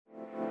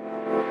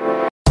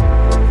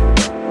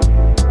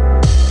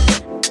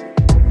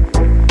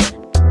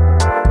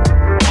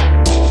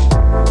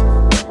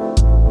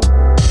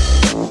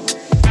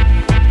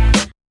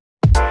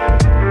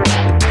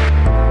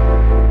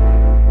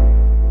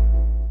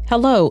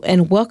Hello,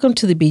 and welcome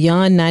to the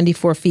Beyond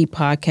 94 Feet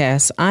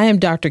podcast. I am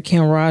Dr.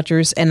 Kimm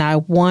Rogers, and I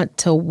want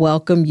to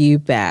welcome you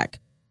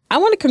back. I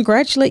want to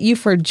congratulate you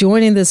for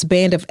joining this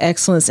band of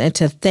excellence and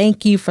to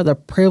thank you for the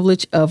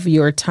privilege of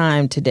your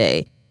time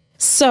today.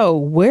 So,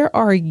 where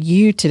are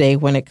you today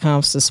when it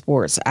comes to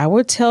sports? I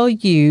will tell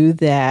you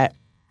that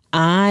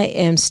I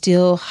am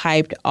still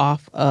hyped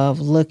off of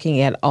looking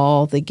at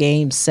all the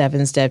Game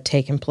 7s that have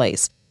taken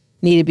place.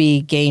 Need to be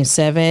Game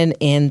 7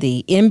 in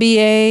the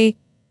NBA.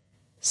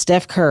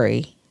 Steph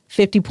Curry,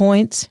 50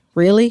 points.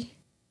 Really?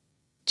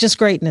 Just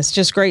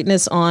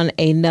greatness on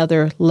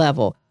another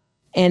level.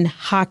 And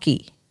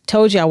hockey.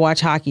 Told you I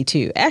watch hockey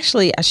too.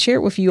 Actually, I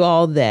shared with you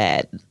all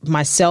that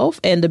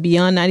myself and the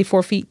Beyond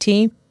 94 Feet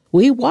team,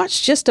 we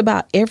watch just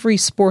about every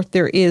sport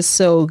there is.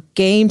 So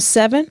Game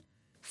 7,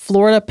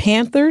 Florida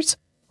Panthers,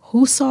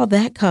 who saw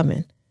that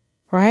coming,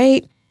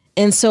 right?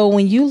 And so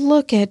when you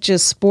look at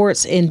just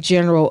sports in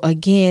general,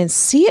 again,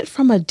 see it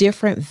from a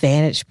different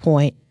vantage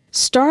point.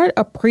 Start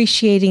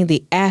appreciating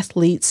the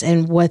athletes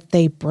and what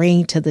they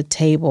bring to the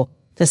table,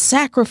 the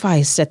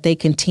sacrifice that they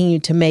continue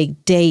to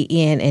make day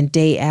in and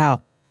day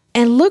out.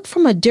 And look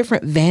from a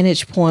different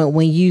vantage point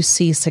when you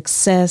see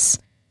success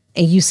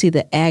and you see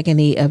the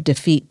agony of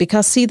defeat.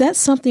 Because, see,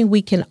 that's something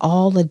we can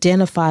all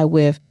identify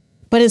with.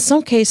 But in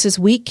some cases,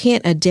 we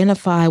can't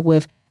identify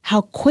with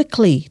how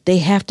quickly they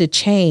have to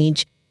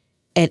change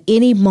at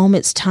any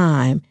moment's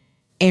time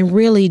and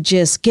really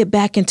just get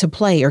back into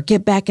play or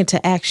get back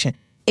into action.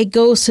 It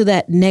goes to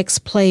that next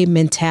play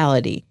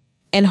mentality.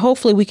 And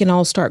hopefully we can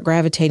all start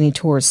gravitating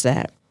towards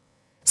that.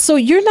 So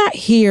you're not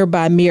here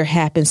by mere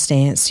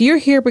happenstance. You're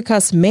here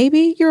because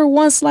maybe you're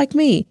once like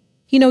me.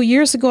 You know,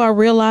 years ago, I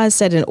realized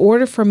that in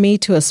order for me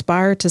to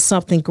aspire to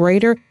something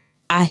greater,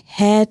 I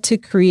had to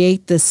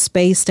create the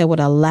space that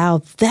would allow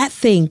that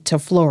thing to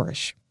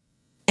flourish.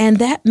 And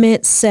that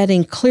meant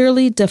setting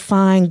clearly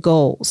defined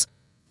goals.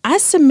 I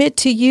submit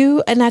to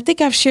you, and I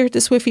think I've shared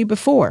this with you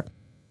before,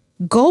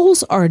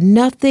 goals are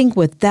nothing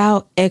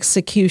without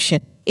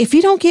execution. If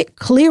you don't get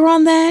clear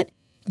on that,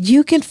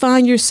 you can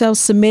find yourself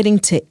submitting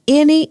to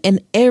any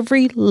and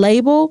every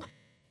label,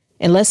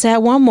 and let's add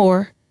one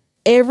more,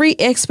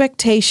 every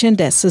expectation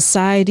that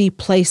society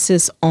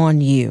places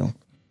on you.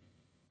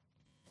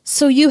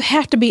 So you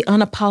have to be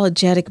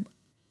unapologetic,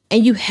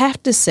 and you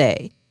have to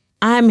say,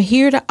 I'm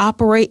here to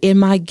operate in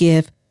my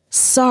gift.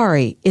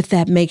 Sorry if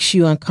that makes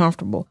you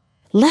uncomfortable.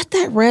 Let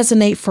that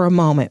resonate for a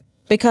moment,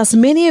 because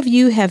many of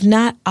you have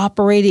not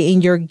operated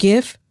in your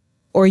gift,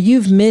 or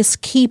you've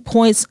missed key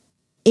points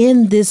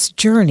in this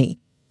journey,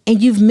 and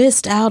you've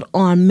missed out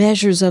on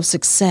measures of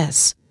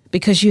success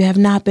because you have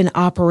not been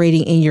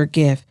operating in your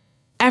gift.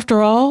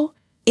 After all,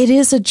 it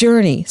is a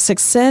journey.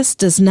 Success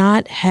does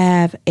not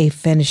have a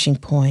finishing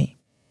point.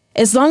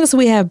 As long as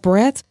we have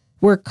breath,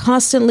 we're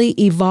constantly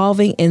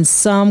evolving in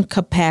some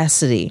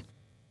capacity.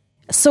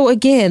 So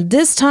again,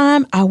 this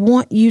time I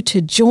want you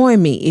to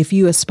join me if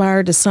you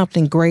aspire to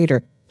something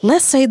greater.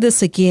 Let's say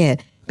this again,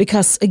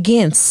 because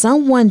again,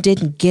 someone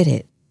didn't get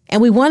it. And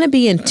we want to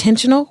be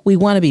intentional. We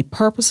want to be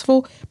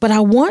purposeful, but I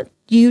want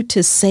you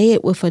to say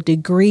it with a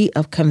degree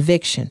of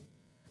conviction.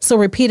 So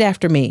repeat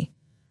after me.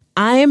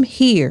 I am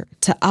here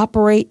to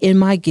operate in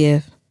my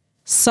gift.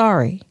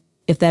 Sorry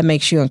if that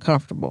makes you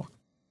uncomfortable.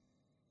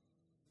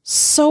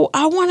 So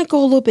I want to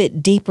go a little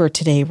bit deeper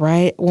today,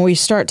 right? When we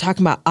start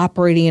talking about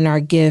operating in our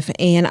gift,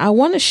 and I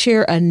want to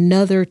share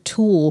another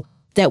tool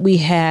that we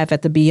have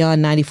at the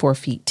Beyond 94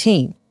 Feet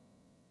team.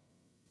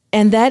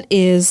 And that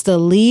is the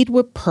Lead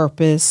with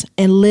Purpose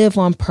and Live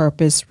on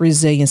Purpose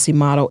resiliency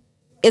model.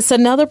 It's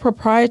another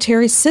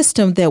proprietary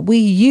system that we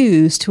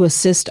use to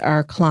assist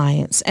our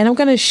clients. And I'm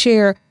going to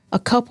share a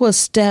couple of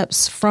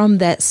steps from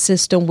that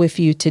system with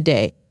you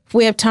today. If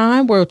we have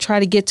time, we'll try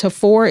to get to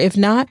 4. If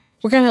not,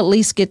 we're going to at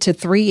least get to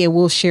 3 and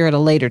we'll share at a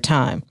later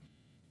time.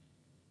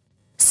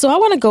 So I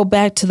want to go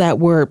back to that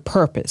word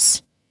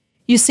purpose.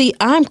 You see,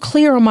 I'm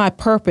clear on my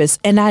purpose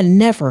and I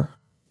never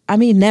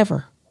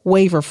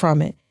waver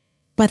from it.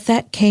 But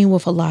that came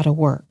with a lot of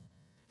work.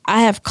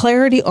 I have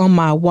clarity on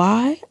my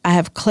why. I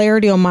have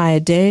clarity on my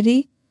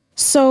identity.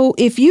 So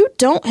if you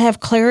don't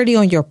have clarity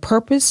on your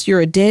purpose,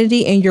 your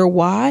identity, and your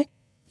why,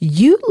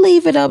 you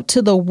leave it up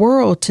to the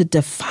world to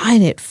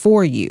define it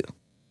for you.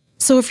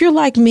 So if you're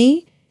like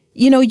me,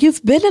 you know,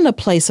 you've been in a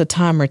place a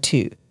time or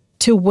two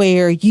to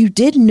where you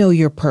didn't know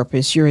your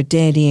purpose, your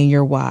identity, and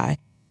your why,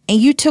 and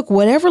you took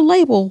whatever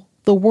label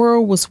the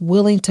world was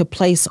willing to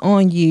place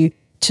on you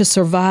to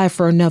survive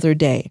for another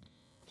day,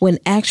 when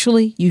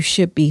actually you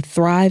should be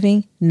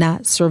thriving,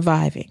 not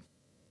surviving.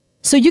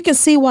 So you can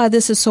see why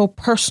this is so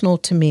personal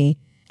to me.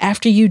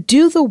 After you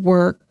do the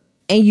work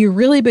and you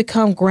really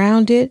become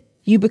grounded,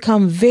 you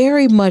become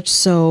very much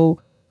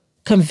so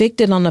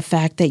convicted on the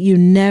fact that you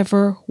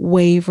never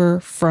waver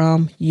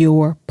from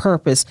your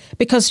purpose,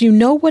 because you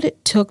know what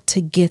it took to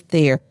get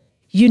there.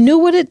 You knew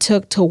what it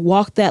took to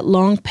walk that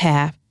long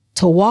path,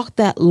 to walk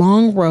that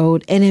long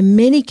road, and in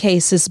many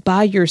cases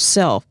by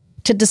yourself,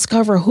 to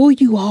discover who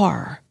you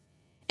are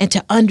and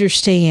to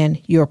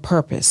understand your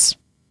purpose.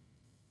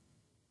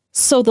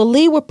 So the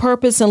Lead with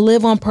Purpose and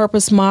Live on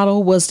Purpose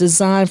model was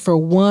designed for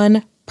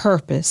one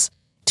purpose: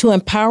 to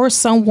empower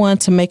someone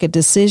to make a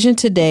decision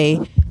today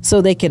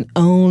so they can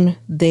own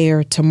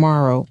their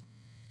tomorrow.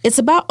 It's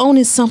about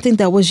owning something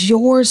that was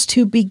yours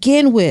to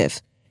begin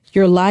with,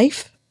 your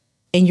life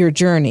and your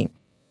journey.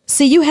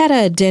 See, you had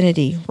an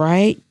identity,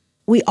 right?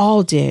 We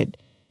all did.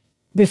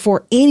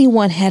 Before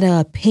anyone had an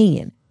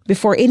opinion,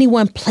 before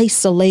anyone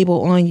placed a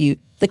label on you,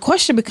 the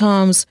question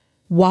becomes,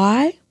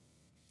 why?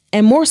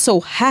 And more so,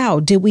 how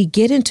did we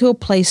get into a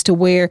place to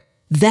where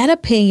that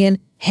opinion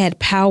had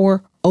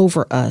power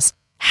over us?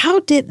 How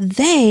did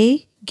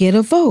they get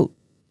a vote?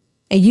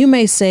 And you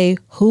may say,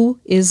 who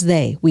is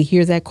they? We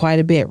hear that quite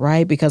a bit,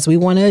 right? Because we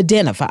want to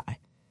identify.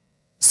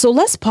 So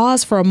let's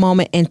pause for a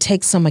moment and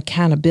take some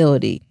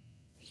accountability.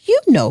 You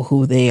know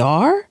who they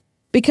are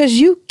because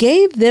you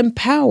gave them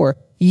power.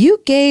 You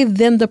gave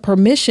them the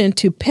permission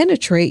to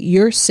penetrate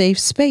your safe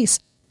space.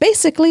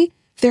 Basically,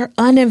 they're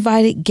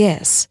uninvited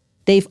guests.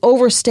 They've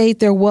overstayed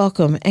their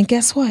welcome. And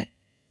guess what?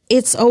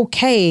 It's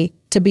okay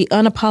to be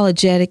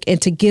unapologetic and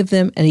to give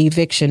them an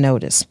eviction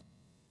notice.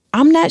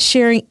 I'm not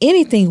sharing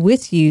anything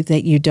with you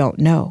that you don't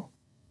know.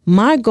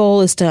 My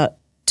goal is to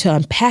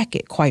unpack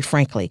it, quite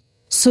frankly,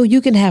 so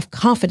you can have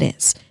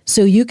confidence,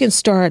 so you can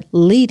start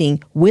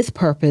leading with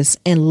purpose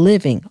and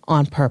living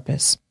on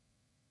purpose.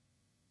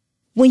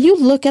 When you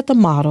look at the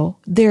model,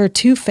 there are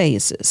two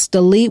phases: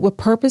 the Lead with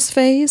Purpose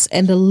phase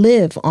and the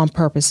Live on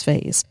Purpose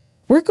phase.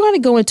 We're going to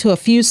go into a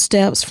few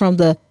steps from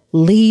the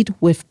Lead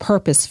with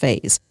Purpose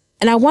phase.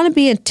 And I want to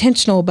be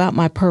intentional about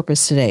my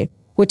purpose today,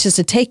 which is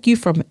to take you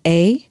from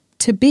A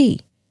to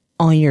B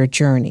on your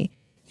journey.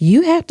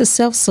 You have to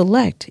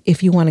self-select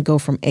if you want to go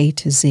from A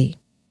to Z.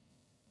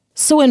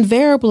 So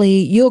invariably,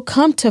 you'll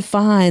come to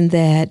find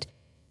that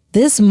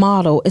this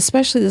model,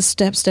 especially the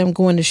steps that I'm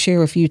going to share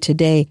with you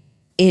today,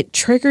 it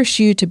triggers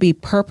you to be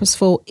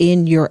purposeful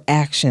in your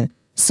action.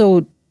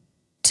 So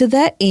to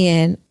that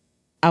end,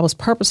 I was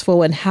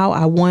purposeful in how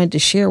I wanted to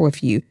share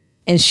with you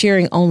and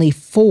sharing only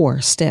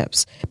 4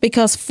 steps,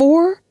 because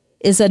 4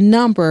 is a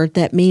number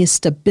that means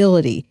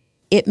stability.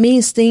 It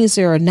means things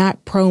that are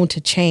not prone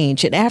to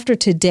change. And after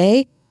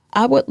today,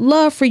 I would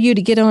love for you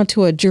to get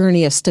onto a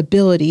journey of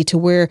stability to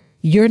where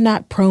you're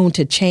not prone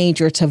to change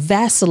or to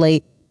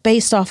vacillate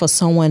based off of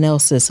someone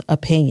else's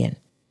opinion.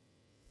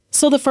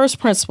 So the first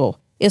principle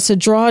is to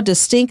draw a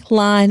distinct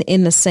line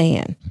in the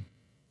sand.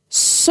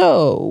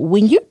 So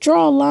when you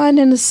draw a line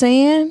in the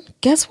sand,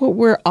 guess what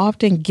we're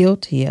often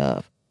guilty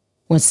of?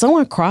 When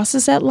someone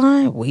crosses that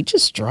line, we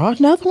just draw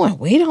another one.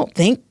 We don't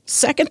think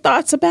second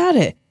thoughts about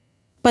it.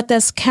 But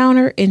that's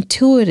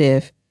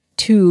counterintuitive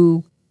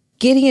to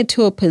getting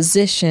into a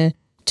position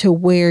to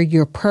where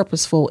you're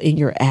purposeful in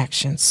your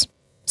actions.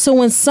 So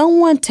when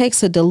someone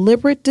takes a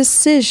deliberate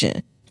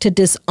decision to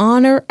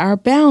dishonor our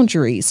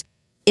boundaries,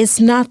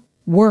 it's not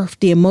worth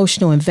the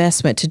emotional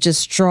investment to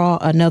just draw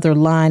another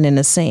line in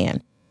the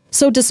sand.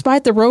 So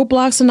despite the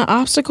roadblocks and the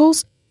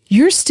obstacles,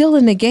 you're still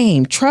in the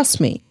game. Trust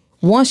me.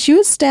 Once you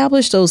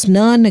establish those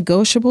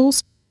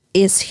non-negotiables,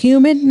 it's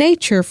human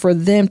nature for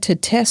them to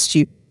test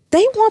you.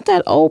 They want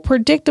that old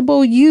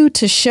predictable you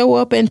to show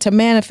up and to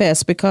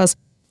manifest because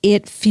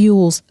it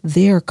fuels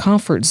their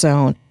comfort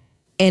zone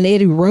and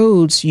it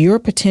erodes your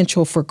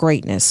potential for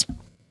greatness.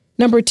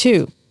 Number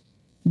 2,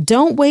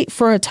 don't wait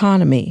for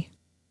autonomy.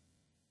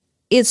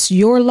 It's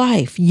your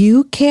life.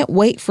 You can't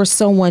wait for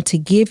someone to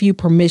give you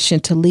permission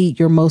to lead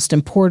your most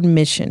important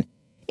mission.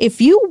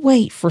 If you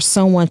wait for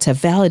someone to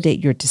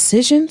validate your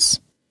decisions,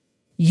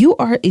 you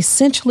are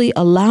essentially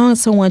allowing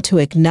someone to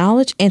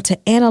acknowledge and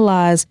to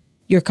analyze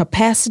your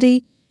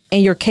capacity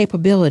and your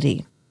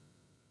capability.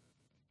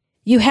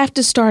 You have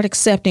to start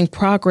accepting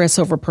progress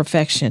over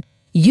perfection.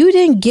 You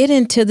didn't get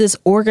into this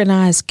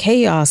organized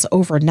chaos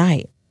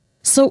overnight.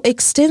 So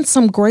extend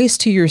some grace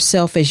to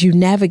yourself as you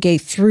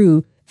navigate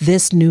through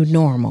this new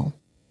normal.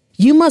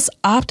 You must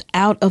opt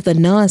out of the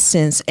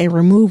nonsense and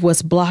remove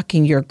what's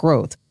blocking your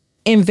growth.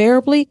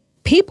 Invariably,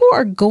 people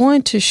are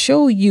going to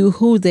show you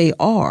who they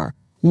are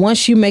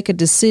once you make a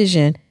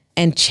decision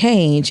and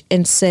change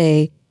and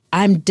say,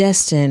 I'm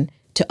destined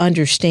to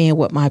understand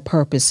what my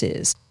purpose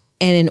is.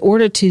 And in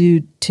order to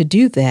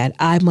do that,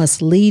 I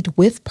must lead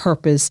with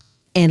purpose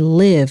and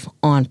live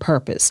on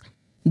purpose.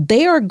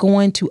 They are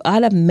going to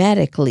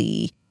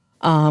automatically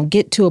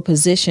get to a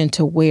position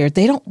to where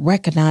they don't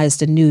recognize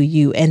the new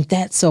you, and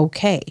that's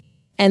okay.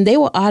 And they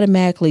will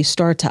automatically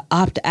start to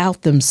opt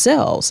out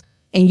themselves.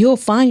 And you'll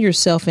find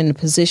yourself in a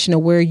position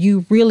of where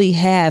you really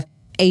have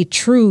a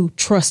true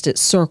trusted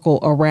circle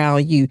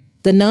around you.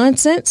 The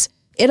nonsense,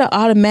 it'll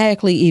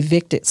automatically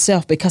evict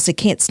itself because it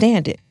can't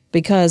stand it.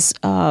 Because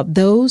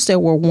those that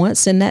were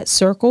once in that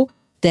circle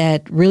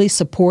that really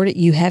supported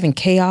you having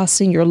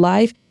chaos in your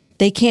life,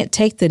 they can't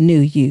take the new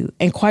you.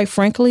 And quite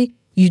frankly,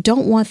 you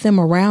don't want them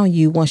around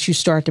you once you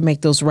start to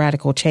make those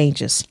radical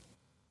changes.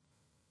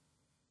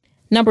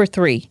 Number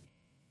 3,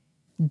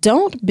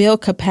 don't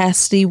build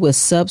capacity with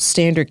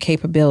substandard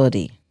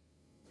capability.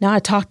 Now, I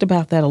talked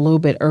about that a little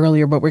bit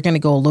earlier, but we're going to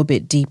go a little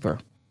bit deeper.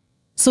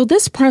 So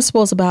this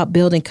principle is about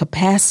building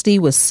capacity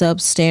with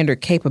substandard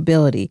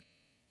capability.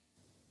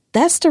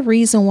 That's the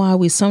reason why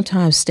we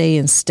sometimes stay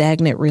in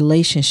stagnant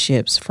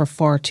relationships for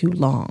far too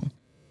long.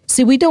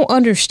 See, we don't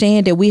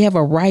understand that we have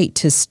a right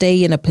to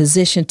stay in a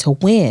position to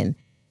win,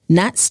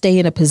 not stay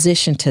in a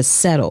position to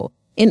settle.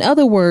 In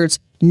other words,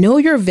 know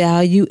your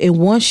value, and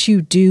once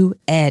you do,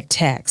 add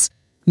tax.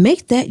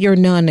 Make that your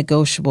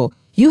non-negotiable.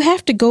 You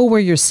have to go where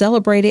you're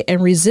celebrated and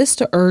resist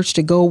the urge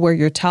to go where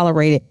you're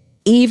tolerated,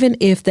 even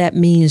if that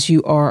means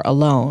you are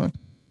alone.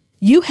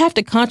 You have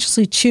to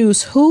consciously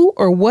choose who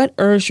or what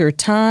earns your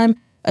time,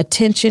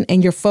 attention,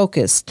 and your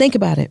focus. Think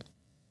about it.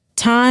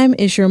 Time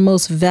is your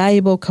most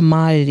valuable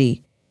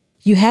commodity.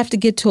 You have to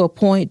get to a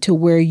point to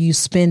where you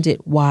spend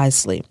it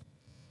wisely.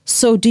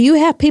 So do you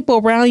have people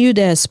around you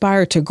that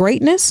aspire to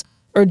greatness,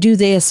 or do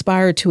they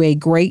aspire to a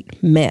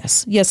great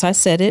mess? Yes, I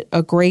said it,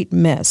 a great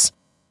mess.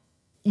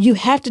 You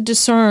have to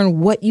discern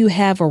what you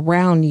have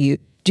around you.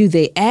 Do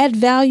they add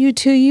value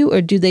to you, or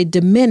do they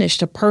diminish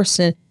the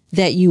person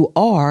that you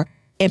are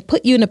and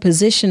put you in a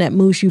position that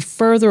moves you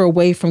further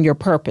away from your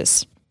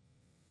purpose?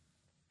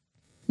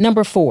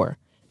 Number 4,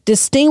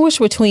 distinguish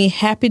between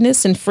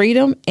happiness and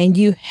freedom, and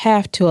you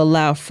have to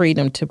allow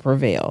freedom to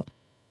prevail.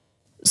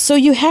 So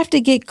you have to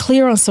get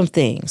clear on some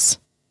things.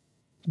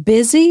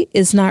 Busy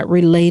is not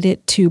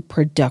related to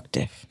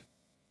productive.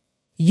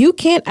 You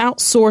can't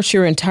outsource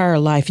your entire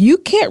life. You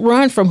can't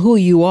run from who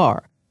you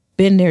are.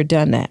 Been there,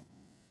 done that.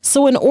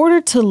 So in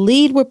order to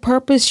lead with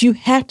purpose, you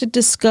have to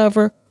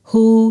discover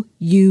who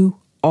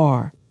you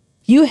are.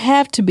 You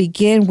have to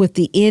begin with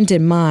the end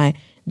in mind.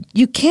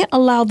 You can't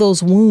allow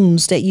those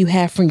wounds that you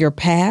have from your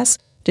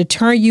past to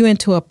turn you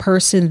into a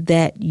person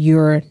that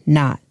you're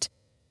not.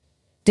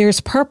 There's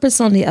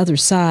purpose on the other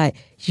side.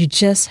 You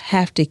just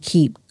have to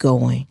keep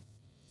going.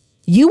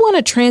 You want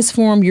to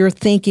transform your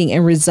thinking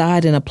and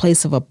reside in a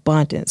place of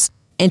abundance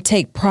and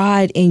take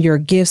pride in your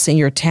gifts and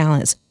your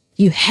talents.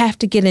 You have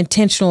to get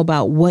intentional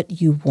about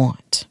what you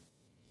want.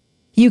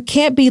 You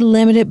can't be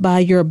limited by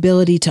your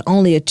ability to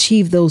only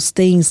achieve those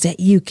things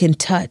that you can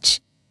touch.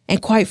 And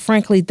quite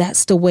frankly,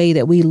 that's the way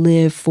that we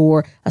live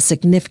for a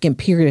significant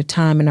period of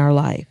time in our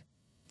life.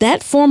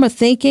 That form of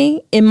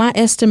thinking, in my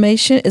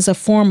estimation, is a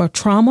form of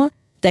trauma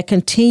that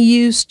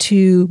continues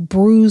to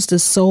bruise the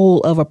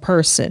soul of a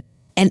person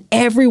and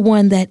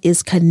everyone that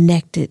is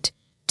connected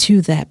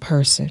to that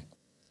person.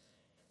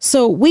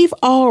 So we've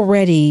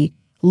already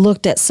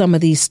looked at some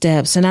of these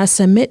steps, and I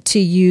submit to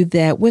you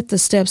that with the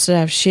steps that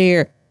I've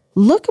shared,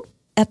 look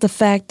at the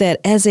fact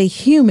that as a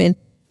human,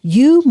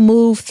 you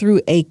move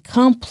through a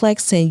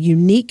complex and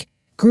unique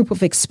group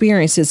of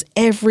experiences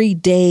every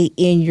day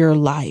in your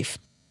life.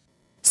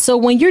 So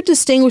when you're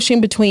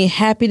distinguishing between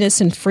happiness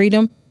and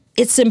freedom,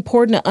 it's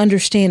important to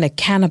understand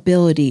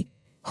accountability.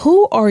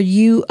 Who are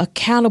you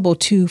accountable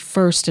to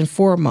first and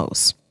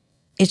foremost?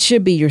 It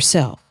should be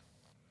yourself.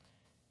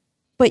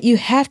 But you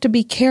have to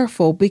be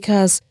careful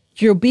because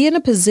you'll be in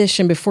a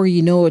position before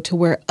you know it to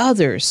where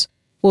others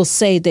will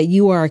say that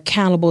you are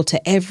accountable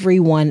to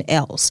everyone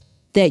else,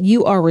 that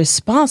you are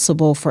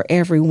responsible for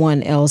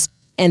everyone else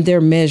and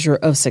their measure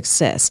of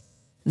success,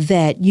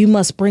 that you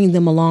must bring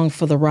them along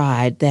for the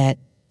ride, that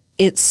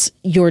it's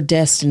your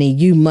destiny.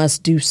 You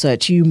must do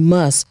such. You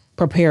must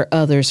prepare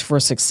others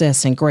for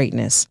success and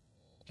greatness.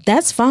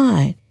 That's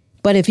fine.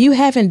 But if you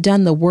haven't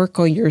done the work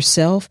on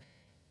yourself,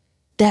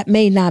 that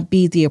may not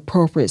be the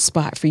appropriate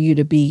spot for you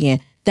to be in.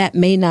 That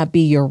may not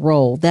be your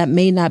role. That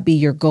may not be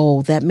your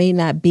goal. That may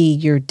not be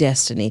your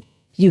destiny.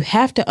 You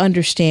have to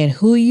understand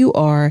who you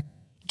are.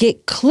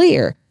 Get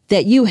clear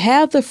that you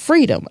have the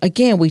freedom.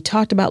 Again, we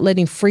talked about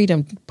letting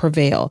freedom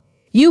prevail.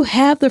 You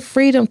have the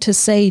freedom to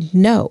say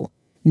no.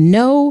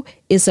 No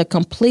is a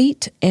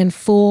complete and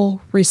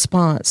full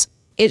response.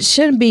 It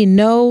shouldn't be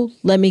no,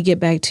 let me get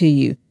back to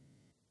you.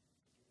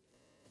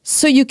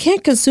 So you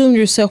can't consume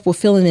yourself with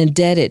feeling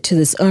indebted to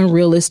this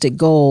unrealistic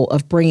goal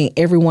of bringing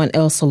everyone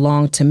else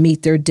along to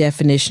meet their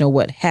definition of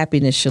what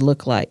happiness should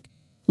look like.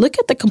 Look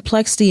at the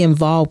complexity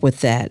involved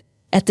with that.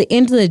 At the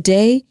end of the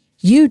day,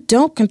 you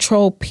don't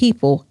control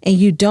people and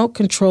you don't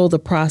control the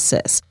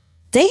process.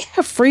 They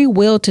have free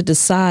will to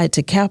decide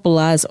to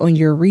capitalize on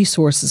your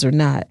resources or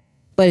not.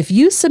 But if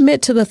you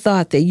submit to the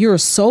thought that you're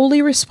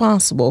solely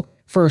responsible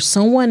for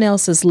someone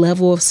else's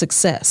level of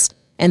success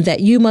and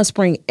that you must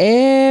bring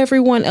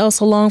everyone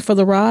else along for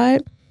the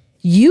ride,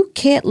 you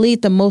can't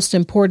lead the most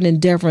important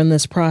endeavor in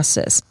this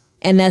process,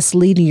 and that's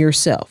leading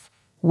yourself,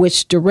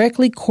 which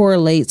directly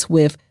correlates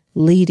with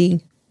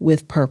leading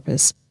with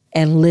purpose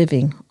and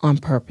living on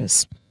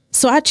purpose.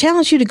 So I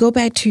challenge you to go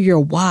back to your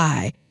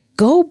why.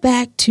 Go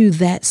back to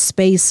that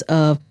space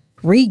of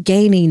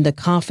regaining the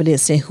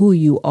confidence in who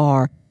you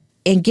are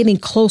and getting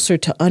closer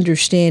to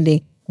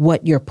understanding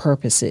what your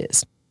purpose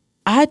is.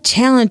 I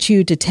challenge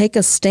you to take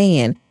a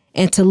stand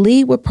and to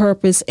lead with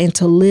purpose and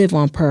to live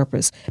on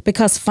purpose,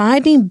 because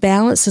finding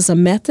balance is a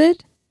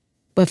method,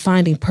 but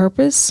finding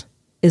purpose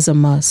is a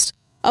must.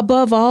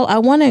 Above all, I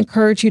want to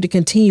encourage you to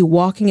continue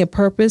walking in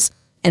purpose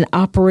and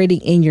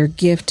operating in your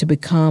gift to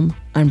become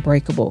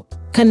unbreakable.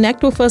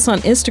 Connect with us on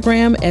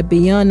Instagram at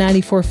Beyond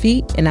 94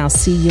 Feet, and I'll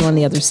see you on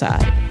the other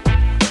side.